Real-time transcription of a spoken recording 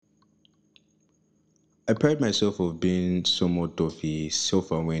I pride myself of being somewhat of a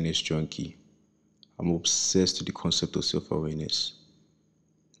self-awareness junkie. I'm obsessed with the concept of self-awareness,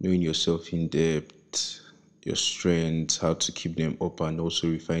 knowing yourself in depth, your strengths, how to keep them up and also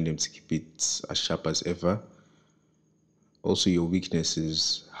refine them to keep it as sharp as ever. Also your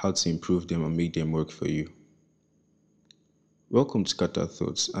weaknesses, how to improve them and make them work for you. Welcome to Scatter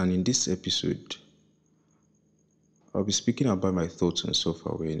Thoughts, and in this episode, I'll be speaking about my thoughts on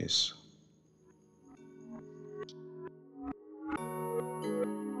self-awareness.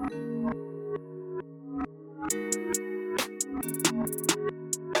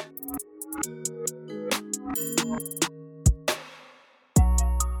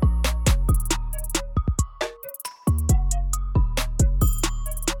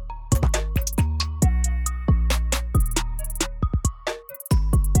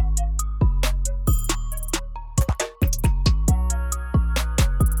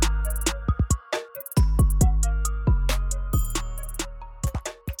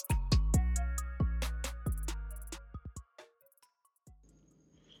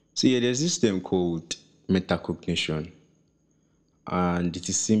 So yeah, there's this term called metacognition, and it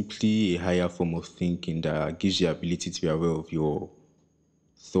is simply a higher form of thinking that gives you the ability to be aware of your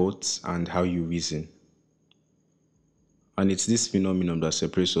thoughts and how you reason. And it's this phenomenon that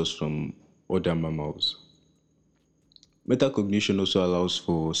separates us from other mammals. Metacognition also allows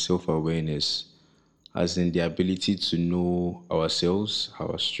for self-awareness, as in the ability to know ourselves,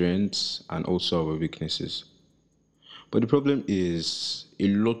 our strengths, and also our weaknesses. But the problem is a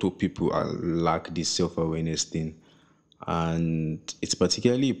lot of people lack this self-awareness thing. And it's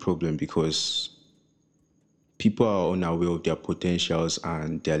particularly a problem because people are unaware of their potentials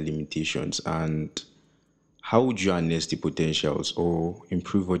and their limitations. And how would you harness the potentials or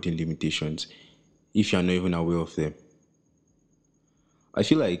improve on the limitations if you're not even aware of them? I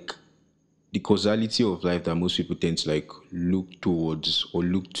feel like the causality of life that most people tend to look towards or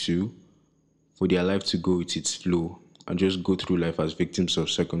look to for their life to go with its flow and just go through life as victims of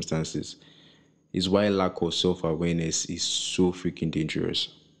circumstances is why lack of self-awareness is so freaking dangerous.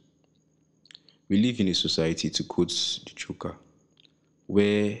 We live in a society, to quote the Joker,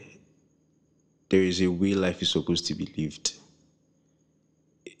 where there is a way life is supposed to be lived.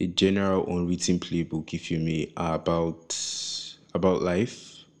 A general unwritten playbook, if you may, about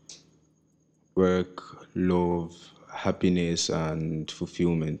life, work, love, happiness, and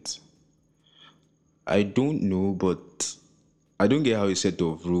fulfillment. I don't know, but I don't get how a set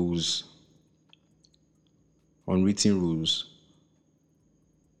of rules, unwritten rules,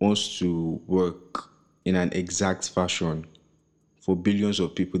 wants to work in an exact fashion for billions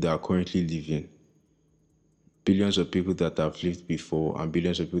of people that are currently living, billions of people that have lived before, and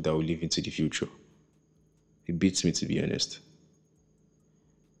billions of people that will live into the future. It beats me, to be honest.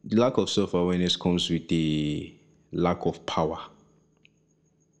 The lack of self awareness comes with a lack of power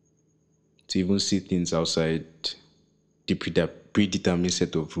to even see things outside the predetermined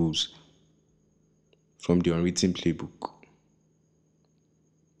set of rules from the unwritten playbook.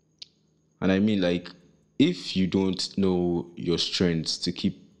 And I mean, if you don't know your strengths to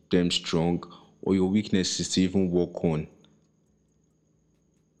keep them strong or your weaknesses to even work on,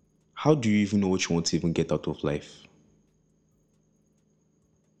 how do you even know what you want to even get out of life?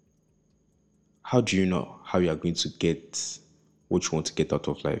 How do you know how you are going to get what you want to get out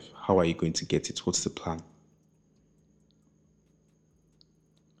of life? How are you going to get it? What's the plan?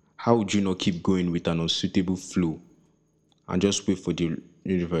 How would you not keep going with an unsuitable flow and just wait for the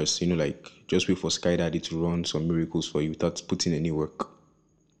universe, just wait for Sky Daddy to run some miracles for you without putting any work?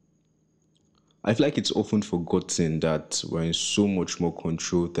 I feel like it's often forgotten that we're in so much more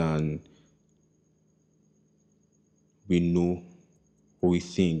control than we know or we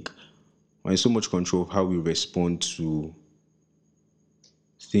think. We're in so much control of how we respond to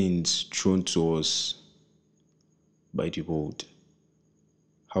things thrown to us by the world,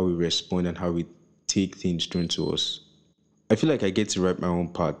 how we respond and how we take things thrown to us. I feel like I get to write my own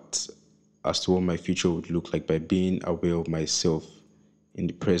part as to what my future would look like by being aware of myself in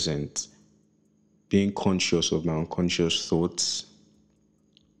the present, being conscious of my unconscious thoughts.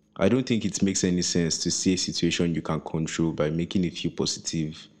 I don't think it makes any sense to see a situation you can control by making a few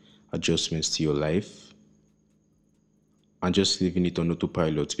positive adjustments to your life and just leaving it on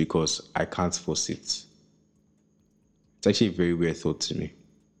autopilot because I can't force it. It's actually a very weird thought to me.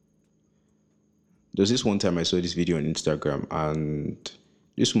 There's this one time I saw this video on Instagram, and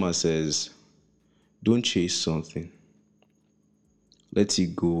this woman says, don't chase something. Let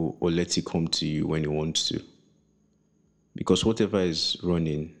it go or let it come to you when it wants to. Because whatever is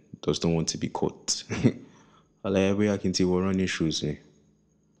running does not want to be caught. Like every I can see what running shoes me.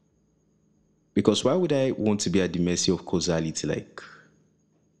 Because why would I want to be at the mercy of causality? Like,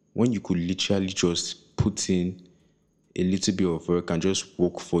 when you could literally just put in a little bit of work and just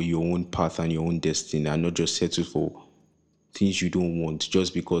work for your own path and your own destiny and not just settle for things you don't want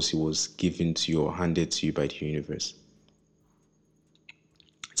just because it was given to you or handed to you by the universe.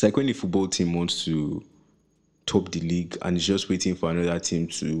 It's like when a football team wants to top the league and is just waiting for another team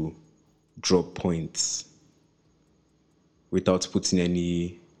to drop points without putting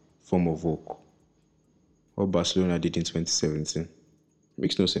any form of work. What Barcelona did in 2017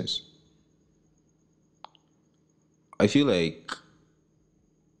 makes no sense. I feel like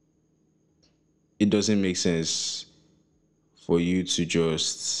it doesn't make sense for you to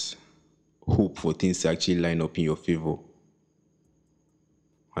just hope for things to actually line up in your favor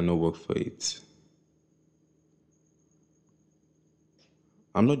and not work for it.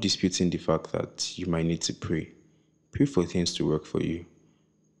 I'm not disputing the fact that you might need to pray. Pray for things to work for you.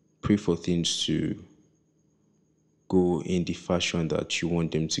 Pray for things to go in the fashion that you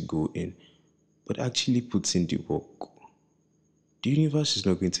want them to go in. But actually put in the work. The universe is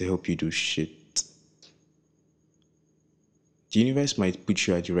not going to help you do shit. The universe might put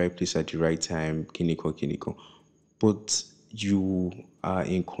you at the right place at the right time, kiniko, kiniko. But you are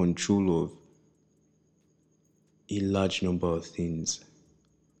in control of a large number of things.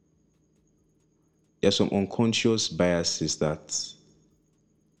 There are some unconscious biases that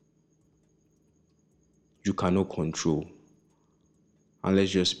you cannot control. And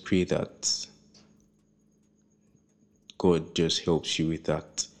let's just pray that God just helps you with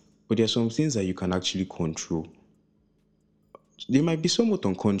that. But there are some things that you can actually control. They might be somewhat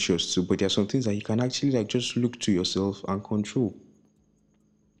unconscious too, but there are some things that you can actually like just look to yourself and control.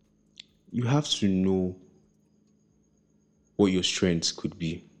 You have to know what your strengths could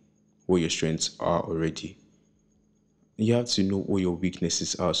be, what your strengths are already. You have to know what your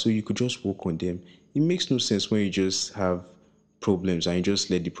weaknesses are so you could just work on them. It makes no sense when you just have problems and you just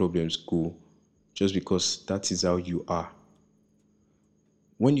let the problems go just because that is how you are.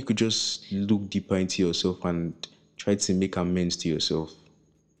 When you could just look deeper into yourself and try to make amends to yourself.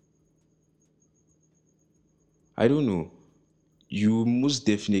 I don't know. You most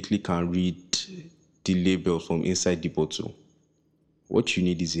definitely can read the label from inside the bottle. What you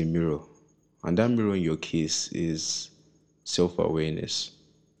need is a mirror. And that mirror in your case is self awareness.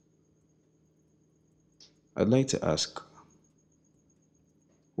 I'd like to ask,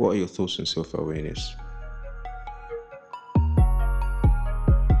 what are your thoughts on self awareness?